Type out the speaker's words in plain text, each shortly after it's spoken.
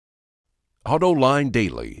AutoLine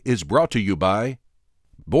Daily is brought to you by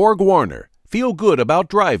Borg Warner, feel good about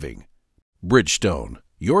driving. Bridgestone,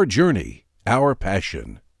 your journey, our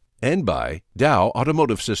passion. And by Dow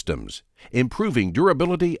Automotive Systems, improving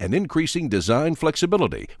durability and increasing design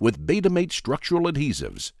flexibility with Betamate structural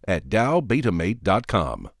adhesives at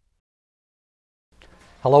dowbetamate.com.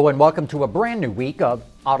 Hello and welcome to a brand new week of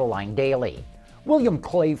AutoLine Daily. William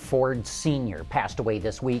Clay Ford Sr. passed away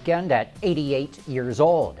this weekend at 88 years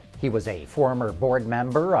old. He was a former board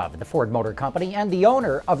member of the Ford Motor Company and the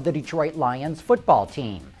owner of the Detroit Lions football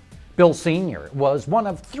team. Bill Sr. was one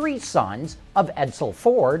of three sons of Edsel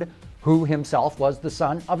Ford, who himself was the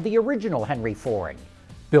son of the original Henry Ford.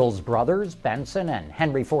 Bill's brothers, Benson and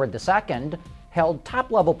Henry Ford II, held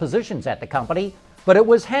top-level positions at the company, but it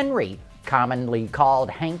was Henry, commonly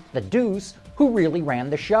called Hank the Deuce, who really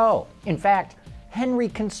ran the show. In fact, Henry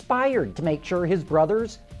conspired to make sure his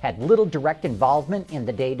brothers had little direct involvement in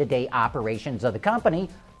the day-to-day operations of the company,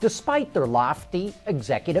 despite their lofty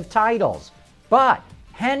executive titles. But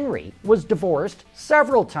Henry was divorced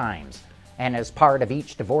several times, and as part of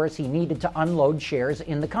each divorce, he needed to unload shares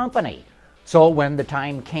in the company. So when the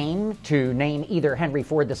time came to name either Henry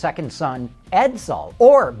Ford II's son, Edsel,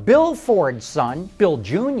 or Bill Ford's son, Bill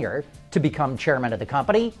Jr., to become chairman of the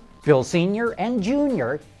company, Bill Sr. and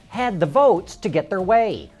Jr. had the votes to get their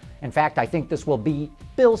way. In fact, I think this will be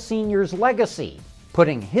Bill Sr.'s legacy,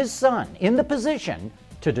 putting his son in the position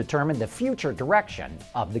to determine the future direction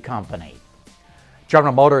of the company.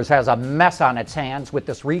 General Motors has a mess on its hands with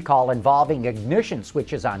this recall involving ignition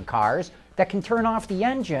switches on cars that can turn off the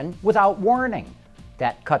engine without warning.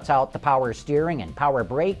 That cuts out the power steering and power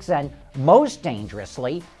brakes, and most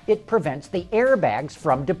dangerously, it prevents the airbags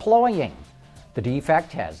from deploying. The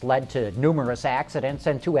defect has led to numerous accidents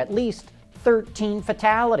and to at least 13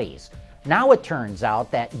 fatalities. Now it turns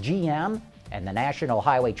out that GM and the National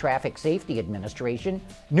Highway Traffic Safety Administration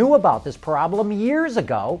knew about this problem years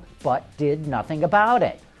ago, but did nothing about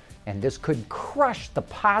it. And this could crush the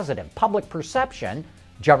positive public perception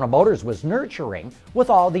General Motors was nurturing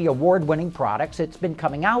with all the award-winning products it's been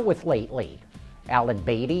coming out with lately. Alan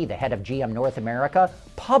Batey, the head of GM North America,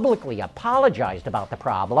 publicly apologized about the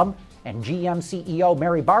problem, and GM CEO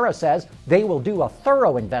Mary Barra says they will do a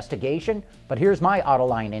thorough investigation, but here's my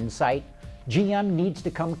AutoLine insight. GM needs to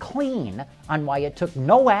come clean on why it took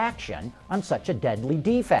no action on such a deadly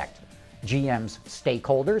defect. GM's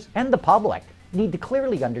stakeholders and the public need to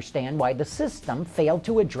clearly understand why the system failed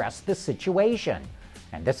to address this situation.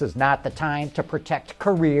 And this is not the time to protect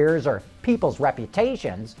careers or people's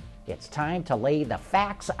reputations. It's time to lay the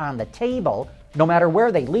facts on the table, no matter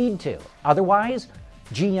where they lead to. Otherwise,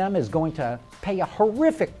 GM is going to pay a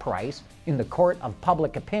horrific price in the court of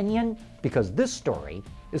public opinion because this story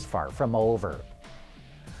is far from over.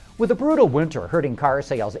 With a brutal winter hurting car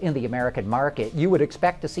sales in the American market, you would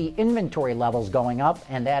expect to see inventory levels going up,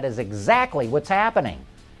 and that is exactly what's happening.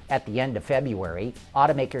 At the end of February,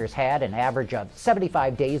 automakers had an average of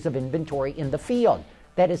 75 days of inventory in the field.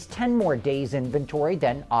 That is 10 more days inventory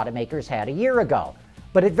than automakers had a year ago.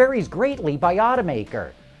 But it varies greatly by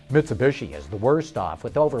automaker. Mitsubishi is the worst off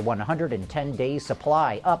with over 110 days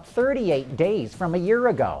supply, up 38 days from a year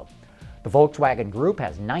ago. The Volkswagen Group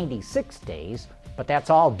has 96 days, but that's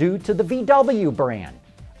all due to the VW brand.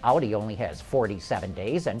 Audi only has 47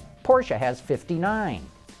 days and Porsche has 59.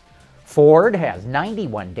 Ford has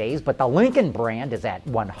 91 days, but the Lincoln brand is at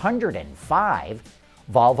 105.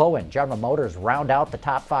 Volvo and General Motors round out the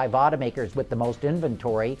top 5 automakers with the most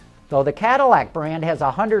inventory, though the Cadillac brand has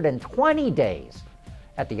 120 days.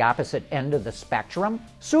 At the opposite end of the spectrum,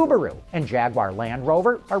 Subaru and Jaguar Land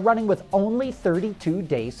Rover are running with only 32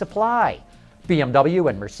 days supply. BMW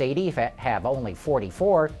and Mercedes have only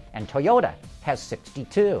 44, and Toyota has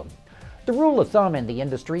 62. The rule of thumb in the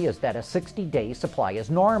industry is that a 60-day supply is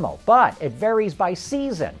normal, but it varies by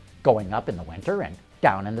season, going up in the winter and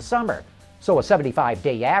down in the summer. So a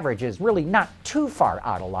 75-day average is really not too far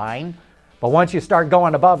out of line. But once you start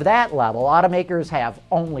going above that level, automakers have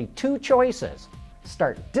only two choices: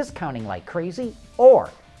 start discounting like crazy or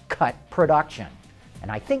cut production.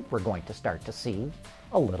 And I think we're going to start to see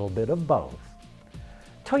a little bit of both.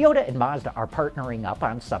 Toyota and Mazda are partnering up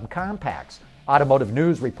on subcompacts. Automotive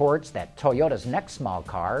News reports that Toyota's next small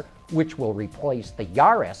car, which will replace the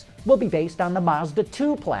Yaris, will be based on the Mazda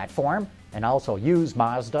 2 platform and also use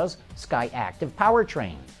Mazda's Skyactiv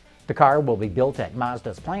powertrain. The car will be built at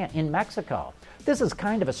Mazda's plant in Mexico. This is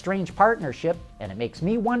kind of a strange partnership, and it makes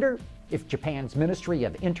me wonder if Japan's Ministry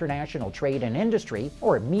of International Trade and Industry,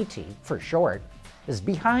 or MITI for short, is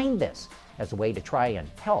behind this as a way to try and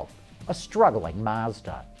help a struggling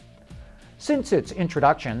Mazda. Since its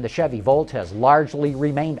introduction, the Chevy Volt has largely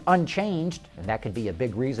remained unchanged, and that could be a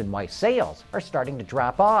big reason why sales are starting to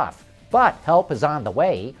drop off. But help is on the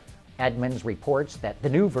way. Edmunds reports that the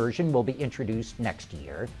new version will be introduced next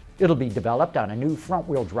year. It'll be developed on a new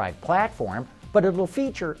front-wheel drive platform, but it'll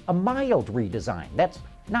feature a mild redesign that's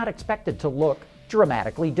not expected to look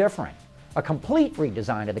dramatically different. A complete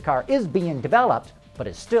redesign of the car is being developed, but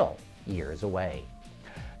is still years away.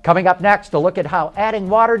 Coming up next, a look at how adding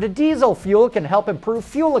water to diesel fuel can help improve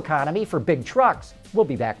fuel economy for big trucks. We'll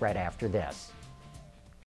be back right after this.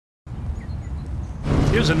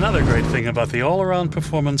 Here's another great thing about the all-around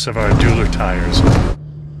performance of our Dueler tires.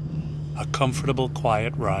 A comfortable,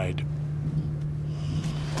 quiet ride.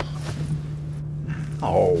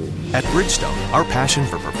 At Bridgestone, our passion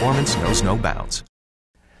for performance knows no bounds.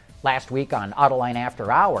 Last week on Autoline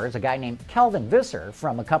After Hours, a guy named Kelvin Visser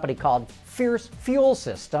from a company called Fierce Fuel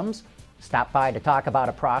Systems stopped by to talk about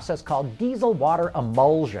a process called diesel water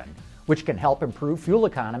emulsion, which can help improve fuel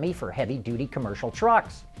economy for heavy-duty commercial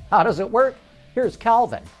trucks. How does it work? Here's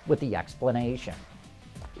Kelvin with the explanation.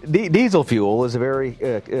 Diesel fuel is a very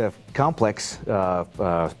complex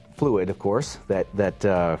fluid, of course,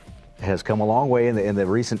 that has come a long way in the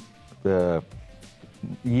recent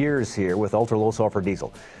years here with ultra-low sulfur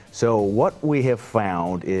diesel. So what we have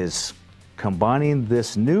found is combining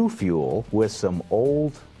this new fuel with some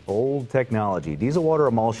old technology. Diesel water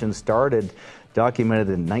emulsion started, documented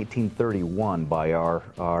in 1931 by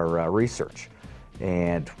our research.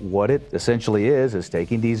 And what it essentially is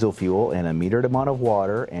taking diesel fuel and a metered amount of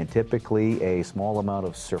water and typically a small amount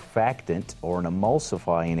of surfactant or an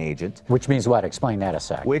emulsifying agent. Which means what? Explain that a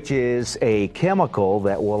sec. Which is a chemical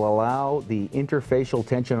that will allow the interfacial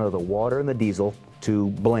tension of the water and the diesel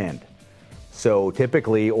to blend. So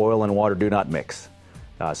typically oil and water do not mix.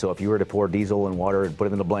 So if you were to pour diesel and water and put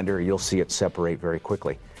it in the blender, you'll see it separate very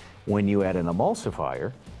quickly. When you add an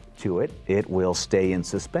emulsifier to it, it will stay in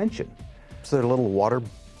suspension. So they're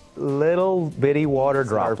little bitty water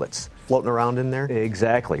droplets floating around in there?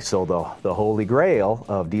 Exactly. So the holy grail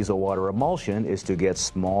of diesel water emulsion is to get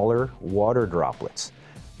smaller water droplets.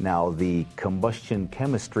 Now the combustion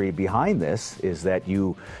chemistry behind this is that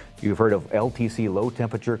you've heard of LTC, low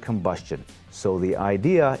temperature combustion. So the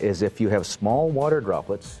idea is if you have small water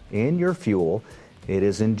droplets in your fuel, it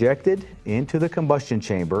is injected into the combustion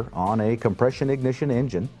chamber on a compression ignition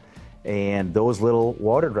engine, and those little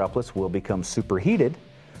water droplets will become superheated,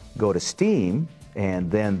 go to steam, and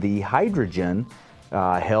then the hydrogen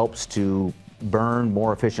helps to burn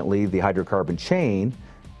more efficiently the hydrocarbon chain,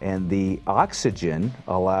 and the oxygen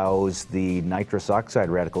allows the nitrous oxide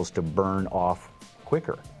radicals to burn off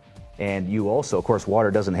quicker. And you also, of course, water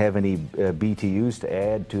doesn't have any BTUs to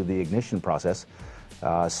add to the ignition process,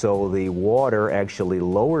 so the water actually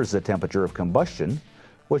lowers the temperature of combustion,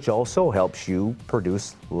 which also helps you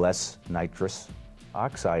produce less nitrous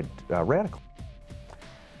oxide radical.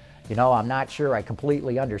 You know, I'm not sure I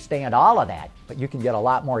completely understand all of that, but you can get a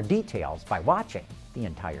lot more details by watching the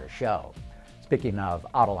entire show. Speaking of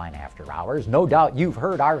Autoline After Hours, no doubt you've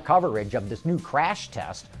heard our coverage of this new crash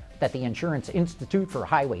test that the Insurance Institute for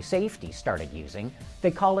Highway Safety started using.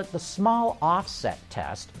 They call it the small offset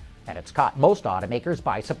test, and it's caught most automakers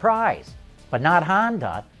by surprise, but not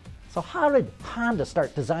Honda. So how did Honda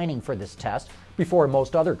start designing for this test before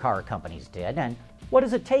most other car companies did? And what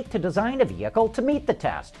does it take to design a vehicle to meet the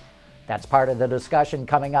test? That's part of the discussion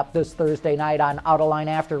coming up this Thursday night on Autoline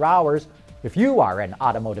After Hours. If you are an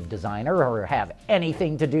automotive designer or have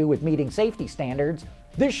anything to do with meeting safety standards,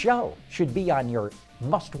 this show should be on your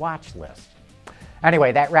must-watch list.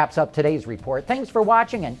 Anyway, that wraps up today's report. Thanks for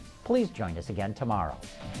watching, and please join us again tomorrow.